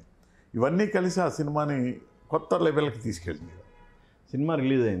హిట్ అయినాయి. ఇవన్నీ కలిసి ఆ సినిమాని కొత్త లెవెల్కి తీసుకెళ్ళింది. సినిమా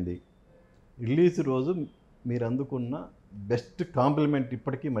రిలీజ్ అయింది. రిలీజ్ రోజు మీరు అందుకున్న బెస్ట్ కాంప్లిమెంట్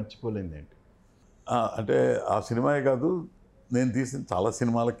ఇప్పటికీ మర్చిపోలేంది ఏంటి? అంటే ఆ సినిమాయే కాదు, నేను తీసిన చాలా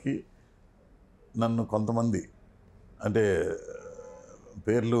సినిమాలకి నన్ను కొంతమంది, అంటే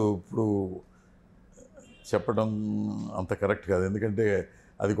పేర్లు ఇప్పుడు చెప్పడం అంత కరెక్ట్ కాదు, ఎందుకంటే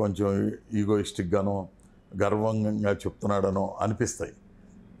అది కొంచెం ఈగోయిస్టిక్గానో గర్వంగా చెప్తున్నాడనో అనిపిస్తాయి.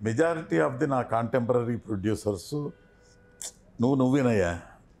 మెజారిటీ ఆఫ్ ది నా కాంటెంపరీ ప్రొడ్యూసర్స్ నువ్వేనయ్యా,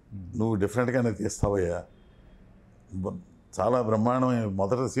 నువ్వు డిఫరెంట్గానే తీస్తావయ్యా, చాలా బ్రహ్మాండమైన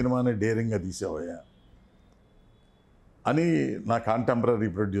మొదటి సినిమానే డేరింగ్గా తీసావయ్యా అని నా కాంటెంపరీ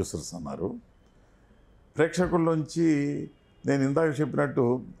ప్రొడ్యూసర్స్ అన్నారు. ప్రేక్షకుల్లోంచి నేను ఇందాక చెప్పినట్టు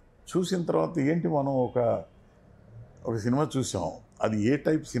చూసిన తర్వాత ఏంటి మనం ఒక సినిమా చూసాం, అది ఏ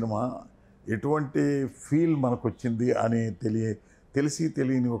టైప్ సినిమా, ఎటువంటి ఫీల్ మనకు వచ్చింది అని తెలిసి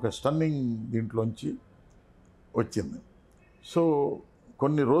తెలియని ఒక స్టన్నింగ్ దీంట్లోంచి వచ్చింది. సో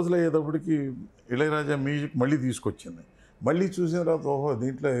కొన్ని రోజులు అయ్యేటప్పటికి ఇళయరాజా మ్యూజిక్ మళ్ళీ తీసుకొచ్చింది. మళ్ళీ చూసిన తర్వాత ఓహో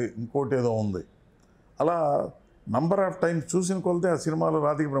దీంట్లో ఇంకోటి ఏదో ఉంది. అలా నంబర్ ఆఫ్ టైమ్స్ చూసిన కొలితే ఆ సినిమాలో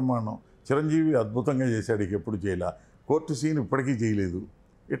రాధిక బ్రహ్మాండం, చిరంజీవి అద్భుతంగా చేశాడు, ఇక ఎప్పుడు చేయలే, కోర్టు సీన్ ఇప్పటికీ చేయలేదు,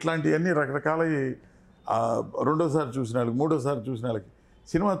 ఇట్లాంటివన్నీ రకరకాల రెండోసారి చూసిన వాళ్ళకి, మూడోసారి చూసిన వాళ్ళకి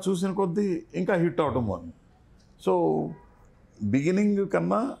సినిమా చూసిన కొద్దీ ఇంకా హిట్ అవటం బాగుంది. సో బిగినింగ్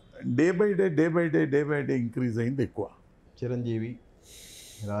కన్నా డే బై డే ఇంక్రీజ్ అయింది ఎక్కువ. చిరంజీవి,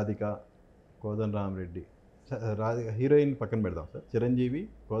 రాధిక, కోదండరామరెడ్డి, రాధిక హీరోయిన్ పక్కన పెడదాం సార్. చిరంజీవి,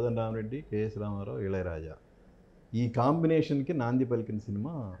 కోదండరామరెడ్డి, K.S. రామారావు, ఇళయరాజా, ఈ కాంబినేషన్కి నాంది పలికిన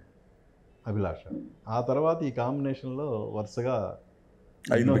సినిమా అభిలాష. ఆ తర్వాత ఈ కాంబినేషన్లో వరుసగా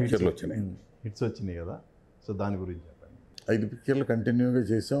 5 పిక్చర్లు వచ్చినాయి, హిట్స్ వచ్చినాయి కదా. సో దాని గురించి చెప్పండి. 5 పిక్చర్లు కంటిన్యూగా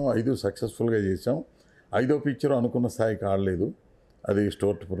చేసాం, 5 సక్సెస్ఫుల్గా చేసాం. 5వ పిక్చర్ అనుకున్న స్థాయికి ఆడలేదు, అది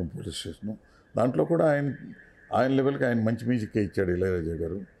స్టోర్పురం పోలీస్ స్టేషను. దాంట్లో కూడా ఆయన లెవెల్కి ఆయన మంచి మ్యూజిక్ ఇచ్చాడు ఇళయరాజా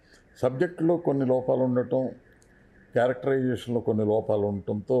గారు. సబ్జెక్టులో కొన్ని లోపాలు ఉండటం, క్యారెక్టరైజేషన్లో కొన్ని లోపాలు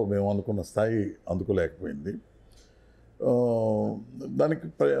ఉండటంతో మేము అనుకున్న స్థాయి అందుకోలేకపోయింది. దానికి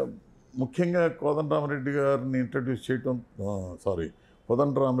ముఖ్యంగా కోదండరామరెడ్డి గారిని ఇంట్రడ్యూస్ చేయటం,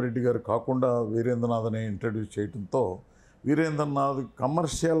 కోదండరామరెడ్డి గారు కాకుండా వీరేంద్రనాథ్ని ఇంట్రడ్యూస్ చేయటంతో వీరేంద్రనాథ్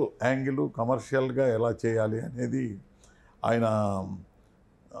కమర్షియల్ యాంగిల్, కమర్షియల్గా ఎలా చేయాలి అనేది ఆయన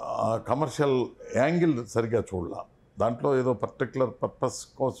కమర్షియల్ యాంగిల్ సరిగ్గా చూడాల. దాంట్లో ఏదో పర్టికులర్ పర్పస్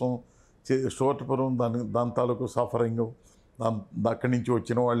కోసం స్టోర్పురం దాని తాలూకు సఫరింగ్, అక్కడి నుంచి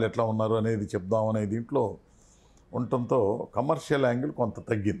వచ్చిన వాళ్ళు ఎట్లా ఉన్నారు అనేది చెప్దామనే దీంట్లో ఉండటంతో కమర్షియల్ యాంగిల్ కొంత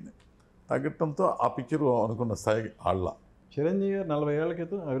తగ్గటంతో ఆ పిక్చర్ అనుకున్న స్థాయి ఆళ్ళ. చిరంజీవి గారు 40 ఏళ్ల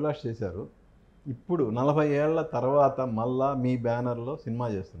క్రితం అభిలాష్ చేశారు. ఇప్పుడు 40 ఏళ్ల తర్వాత మళ్ళా మీ బ్యానర్లో సినిమా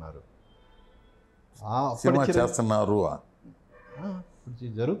చేస్తున్నారు. సినిమా చేస్తున్నారు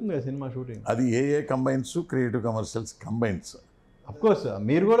జరుగుతుంది కదా సినిమా షూటింగ్. అది ఏ combines, creative commercials combines. Of course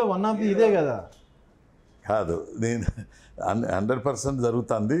మీరు కూడా వన్ ఆఫ్ ది ఇదే కదా. కాదు, నేను 100%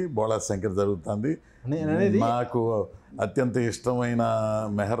 జరుగుతుంది. బోళా శంకర్ జరుగుతుంది. నాకు అత్యంత ఇష్టమైన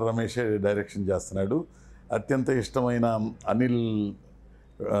మెహర్ రమేష్ డైరెక్షన్ చేస్తున్నాడు. అత్యంత ఇష్టమైన అనిల్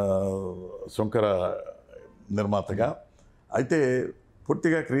శంకర నిర్మాతగా. అయితే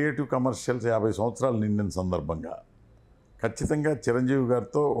పూర్తిగా క్రియేటివ్ కమర్షియల్స్ 50 సంవత్సరాలు నిండిన సందర్భంగా ఖచ్చితంగా చిరంజీవి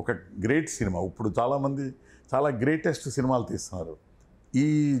గారితో ఒక గ్రేట్ సినిమా, ఇప్పుడు చాలామంది చాలా గ్రేటెస్ట్ సినిమాలు తీస్తున్నారు ఈ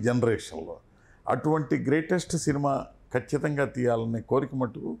జనరేషన్లో, అటువంటి గ్రేటెస్ట్ సినిమా ఖచ్చితంగా తీయాలనే కోరిక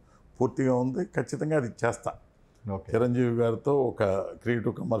మటుకు పూర్తిగా ఉంది. ఖచ్చితంగా అది చేస్తా. చిరంజీవి గారితో ఒక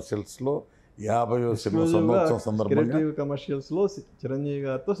క్రియేటివ్ కమర్షియల్స్లో 50వ సంవత్సరం సందర్భంగా కమర్షియల్స్లో చిరంజీవి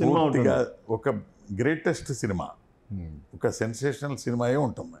గారితో సినిమా ఒక గ్రేటెస్ట్ సినిమా, ఒక సెన్సేషనల్ సినిమాయే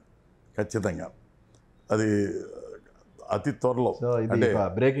ఉంటుంది ఖచ్చితంగా. అది అతి త్వరలో, అంటే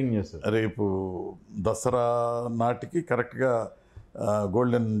బ్రేకింగ్ న్యూస్, రేపు దసరా నాటికి కరెక్ట్గా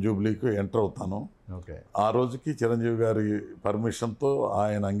గోల్డెన్ జూబ్లీకి ఎంటర్ అవుతాను. ఆ రోజుకి చిరంజీవి గారి పర్మిషన్తో,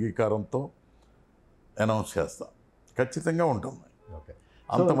 ఆయన అంగీకారంతో అనౌన్స్ చేస్తా. ఖచ్చితంగా ఉంటుంది.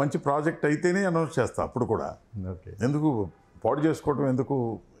 అంత మంచి ప్రాజెక్ట్ అయితేనే అనౌన్స్ చేస్తా. అప్పుడు కూడా ఎందుకు పాడు చేసుకోవటం, ఎందుకు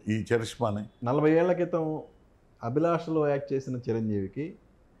ఈ చరిష్మాని. 40 ఏళ్ల క్రితం అభిలాషలో యాక్ట్ చేసిన చిరంజీవికి,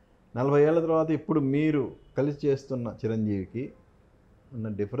 40 ఏళ్ల తర్వాత ఇప్పుడు మీరు కలిసి చేస్తున్న చిరంజీవికి ఉన్న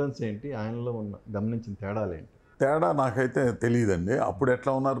డిఫరెన్స్ ఏంటి? ఆయనలో ఉన్న గమనించిన తేడాలు ఏంటి? తేడా నాకైతే తెలియదండి. అప్పుడు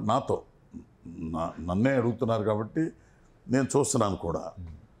ఎట్లా ఉన్నారు నాతో, నన్నే అడుగుతున్నారు కాబట్టి నేను చూస్తున్నాను కూడా.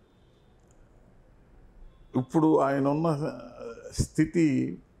 ఇప్పుడు ఆయన ఉన్న స్థితి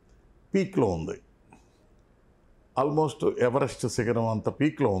పీక్లో ఉంది. ఆల్మోస్ట్ ఎవరెస్ట్ శిఖరం అంత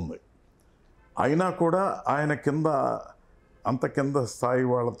పీక్లో ఉంది. అయినా కూడా ఆయన అంత కింద స్థాయి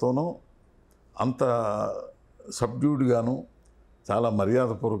వాళ్ళతోనూ అంత సబ్డ్యూడ్గాను, చాలా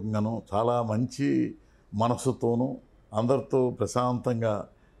మర్యాదపూర్వకంగాను, చాలా మంచి మనసుతోనూ అందరితో ప్రశాంతంగా,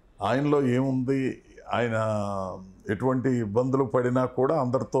 ఆయనలో ఏముంది, ఆయన ఎటువంటి ఇబ్బందులు పడినా కూడా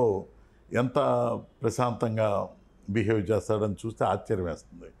అందరితో ఎంత ప్రశాంతంగా బిహేవ్ చేస్తాడని చూస్తే ఆశ్చర్యం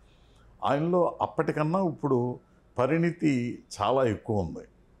వేస్తుంది. ఆయనలో అప్పటికన్నా ఇప్పుడు పరిణితి చాలా ఎక్కువ ఉంది.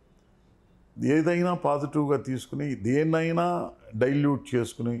 ఏదైనా పాజిటివ్గా తీసుకుని, దేన్నైనా డైల్యూట్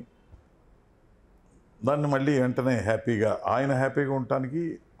చేసుకుని దాన్ని మళ్ళీ వెంటనే ఆయన హ్యాపీగా ఉండటానికి,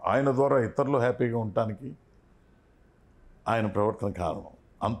 ఆయన ద్వారా ఇతరులు హ్యాపీగా ఉండటానికి ఆయన ప్రవర్తన కారణం.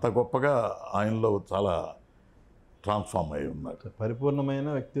 అంత గొప్పగా ఆయనలో చాలా ట్రాన్స్ఫార్మ్ అయి ఉన్నాడు. పరిపూర్ణమైన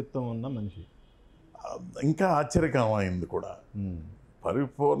వ్యక్తిత్వం ఉన్న మనిషి. ఇంకా ఆశ్చర్యకరం అయింది కూడా.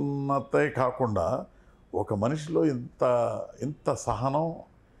 పరిపూర్ణతే కాకుండా ఒక మనిషిలో ఇంత సహనం,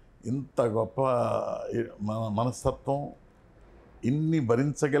 ఇంత గొప్ప మనస్తత్వం, ఇన్ని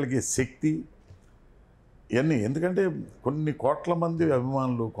భరించగలిగే శక్తి, ఇవన్నీ. ఎందుకంటే కొన్ని కోట్ల మంది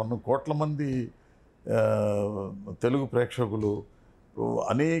అభిమానులు, కొన్ని కోట్ల మంది తెలుగు ప్రేక్షకులు,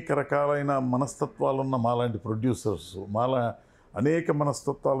 అనేక రకాలైన మనస్తత్వాలున్న మాలాంటి ప్రొడ్యూసర్స్, అనేక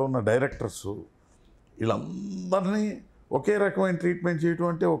మనస్తత్వాలు ఉన్న డైరెక్టర్సు, వీళ్ళందరినీ ఒకే రకమైన ట్రీట్మెంట్ చేయటం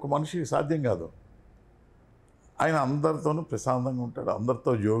అంటే ఒక మనిషికి సాధ్యం కాదు. ఆయన అందరితోనూ ప్రశాంతంగా ఉంటాడు,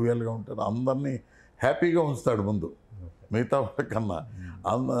 అందరితో జోవియల్గా ఉంటాడు, అందరినీ హ్యాపీగా ఉంచుతాడు ముందు మిగతా వాళ్ళకన్నా.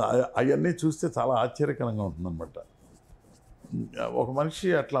 అవన్నీ చూస్తే చాలా ఆశ్చర్యకరంగా ఉంటుందన్నమాట. ఒక మనిషి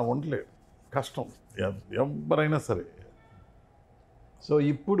అట్లా ఉండలేడు, కష్టం ఎవరైనా సరే. సో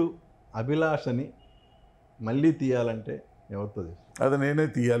ఇప్పుడు అభిలాషని మళ్ళీ తీయాలంటే ఎవరితో? అది నేనే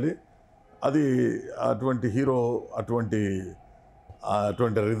తీయాలి. అది అటువంటి హీరో, అటువంటి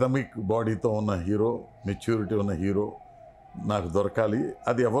రిథమిక్ బాడీతో ఉన్న హీరో, మెచ్యూరిటీ ఉన్న హీరో నాకు దొరకాలి.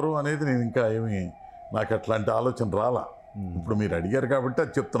 అది ఎవరు అనేది నేను ఇంకా నాకు అట్లాంటి ఆలోచన రాలా. ఇప్పుడు మీరు అడిగారు కాబట్టి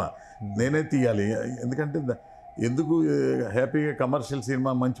అది చెప్తున్నా. నేనే తీయాలి. ఎందుకంటే ఎందుకు హ్యాపీగా కమర్షియల్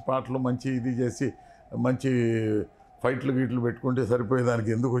సినిమా, మంచి పాటలు, మంచి ఇది చేసి, మంచి ఫైట్లు గీట్లు పెట్టుకుంటే సరిపోయేదానికి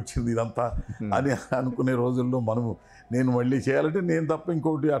ఎందుకు వచ్చింది ఇదంతా అని అనుకునే రోజుల్లో నేను మళ్ళీ చేయాలంటే నేను తప్ప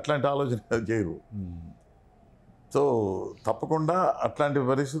ఇంకోటి అట్లాంటి ఆలోచన చేయరు. సో తప్పకుండా అట్లాంటి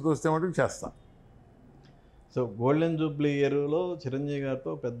పరిస్థితి వస్తే మటుకు చేస్తాను. సో గోల్డెన్ జూబ్లీ ఇయర్లో చిరంజీవి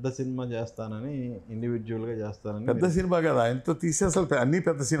గారితో పెద్ద సినిమా చేస్తానని, ఇండివిజువల్గా చేస్తానని. పెద్ద సినిమా కదా, ఆయనతో తీసే అసలు అన్నీ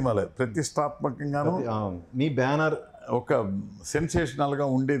పెద్ద సినిమాలే. ప్రతిష్టాత్మకంగాను మీ బ్యానర్ ఒక సెన్సేషనల్గా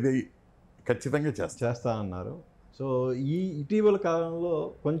ఉండేది ఖచ్చితంగా చేస్తానన్నారు. సో ఇటీవల కాలంలో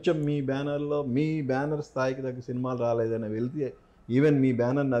కొంచెం మీ బ్యానర్ స్థాయికి తగ్గ సినిమాలు రాలేదని వెళ్తే, ఈవెన్ మీ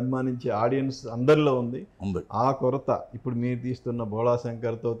బ్యానర్ని అభిమానించే ఆడియన్స్ అందరిలో ఉంది ఆ కొరత. ఇప్పుడు మీరు తీస్తున్న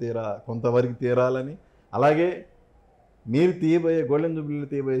బోళాశంకర్తో కొంతవరకు తీరాలని, అలాగే మీరు తీయబోయే గోల్డెన్ జూబ్లీలో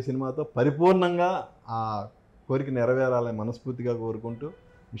తీయబోయే సినిమాతో పరిపూర్ణంగా ఆ కోరిక నెరవేరాలని మనస్ఫూర్తిగా కోరుకుంటూ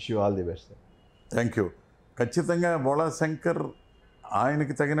wish you all the best. Thank you. ఖచ్చితంగా బోళాశంకర్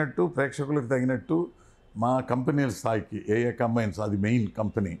ఆయనకి తగినట్టు, ప్రేక్షకులకు తగినట్టు మా కంపెనీల స్థాయికి కంబైన్స్, అది మెయిన్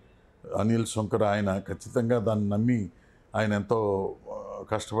కంపెనీ అనిల్ శంకర్, ఆయన ఖచ్చితంగా దాన్ని నమ్మి ఆయన ఎంతో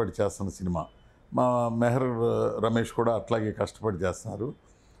కష్టపడి చేస్తున్న సినిమా. మా మెహర్ రమేష్ కూడా అట్లాగే కష్టపడి చేస్తున్నారు.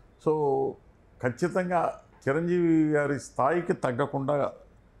 సో ఖచ్చితంగా చిరంజీవి గారి స్థాయికి తగ్గకుండా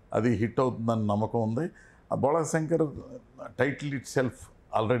అది హిట్ అవుతుందని నమ్మకం ఉంది. ఆ Bhola Shankar title it self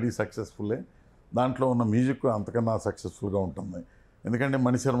already సక్సెస్ఫుల్లే. దాంట్లో ఉన్న మ్యూజిక్ అంతకన్నా సక్సెస్ఫుల్గా ఉంటుంది. ఎందుకంటే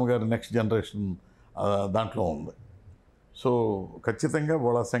మణిశర్మ గారి నెక్స్ట్ జనరేషన్ దాంట్లో ఉంది. సో ఖచ్చితంగా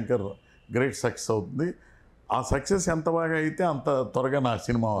బోళాశంకర్ గ్రేట్ సక్సెస్ అవుతుంది. ఆ సక్సెస్ ఎంత బాగా అయితే అంత త్వరగా నా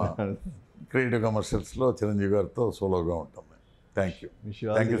సినిమా క్రియేటివ్ కమర్షియల్స్లో చిరంజీవి గారితో సోలోగా ఉంటుంది. Thank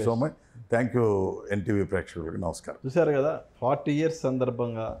you so much. Thank you NTV ప్రేక్షకులకి నమస్కారం. చూశారు కదా, 40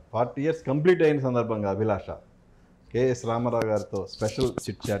 ఇయర్స్ కంప్లీట్ అయిన సందర్భంగా అభిలాష K.S. రామారావు గారితో స్పెషల్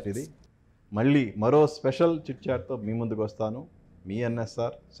చిట్ చాట్ ఇది. మళ్ళీ మరో స్పెషల్ చిట్ చాట్తో మీ ముందుకు వస్తాను. మీ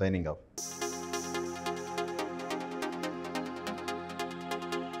NSR సైనింగ్ ఆఫ్.